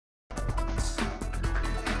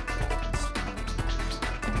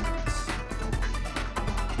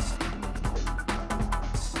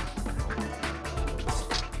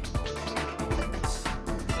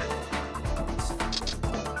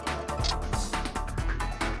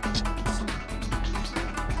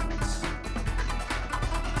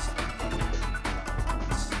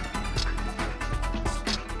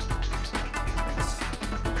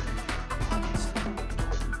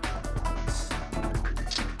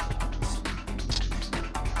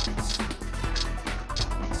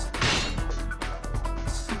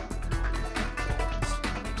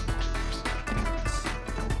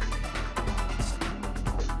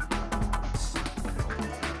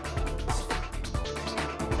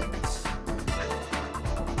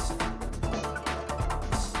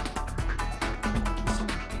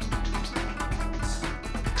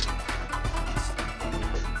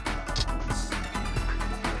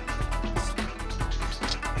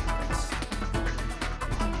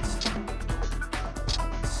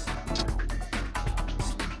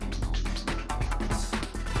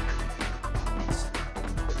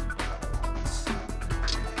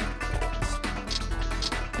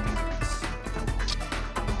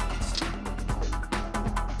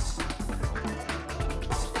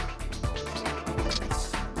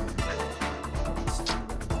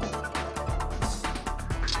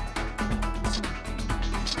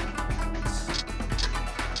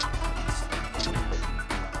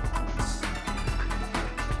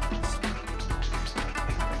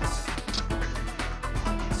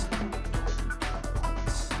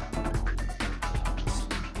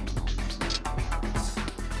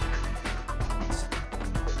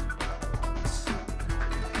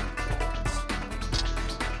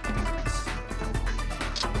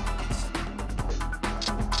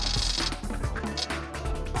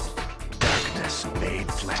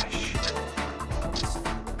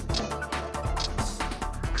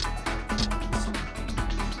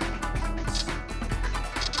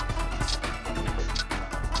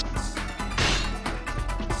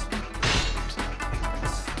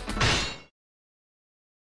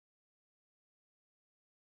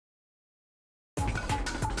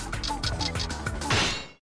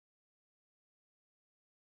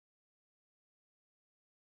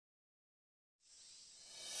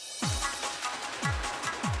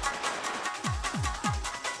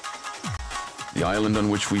The island on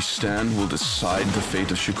which we stand will decide the fate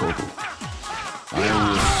of Shikoku. I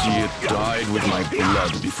will see it dyed with my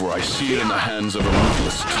blood before I see it in the hands of a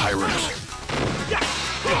ruthless tyrant.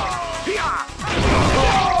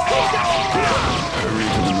 Hurry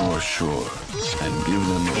to the North Shore and give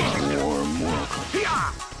them a warm welcome.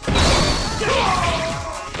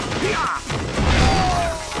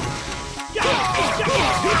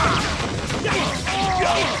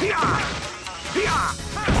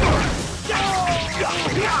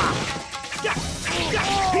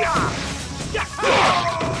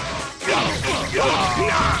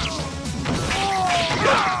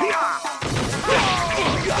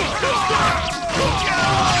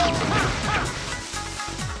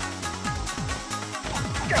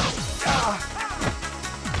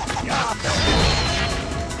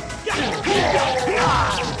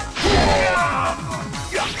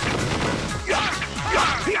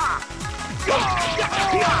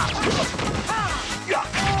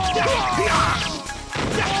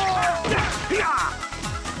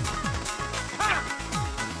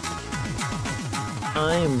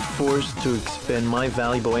 I am forced to expend my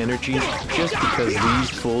valuable energy just because these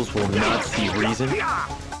fools will not see reason.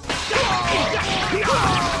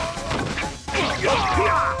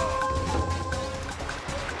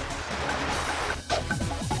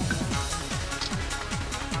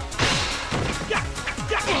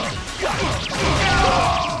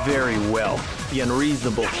 Very well. The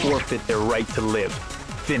unreasonable forfeit their right to live.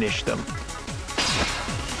 Finish them.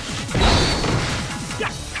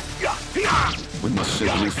 We must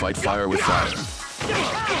simply fight fire with fire.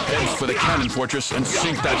 Head for the cannon fortress and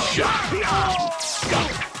sink that ship.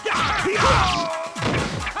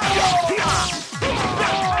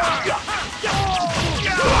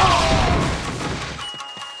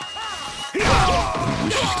 He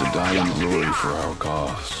wishes to die in glory for our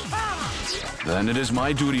cause. Then it is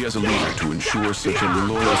my duty as a leader to ensure such a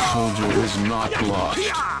loyal soldier is not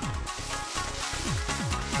lost.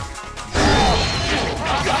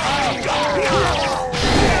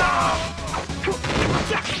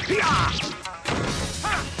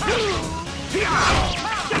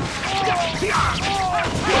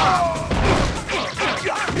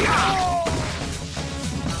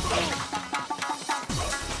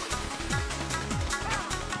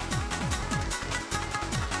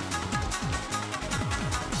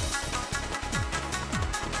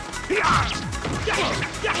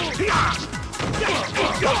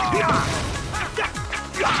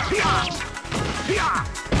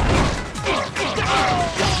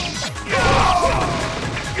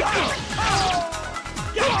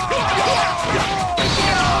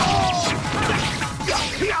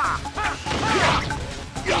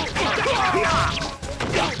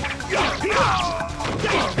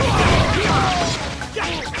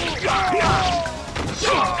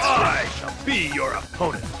 I shall be your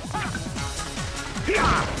opponent.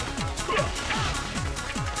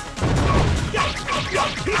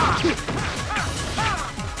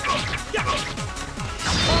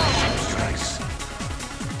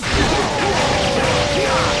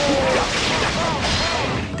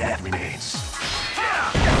 That remains.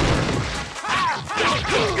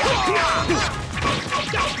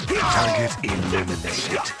 Target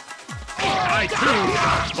eliminated. I too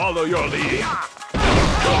shall follow your lead.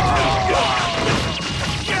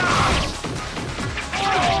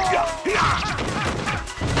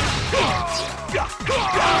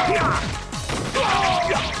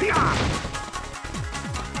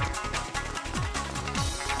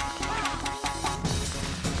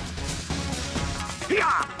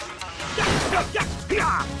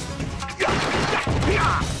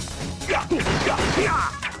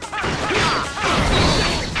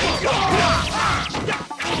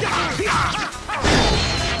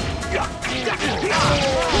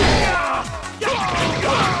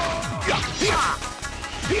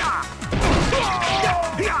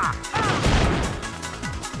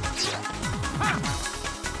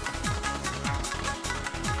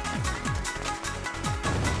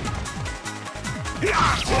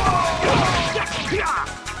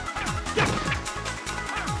 Yeah!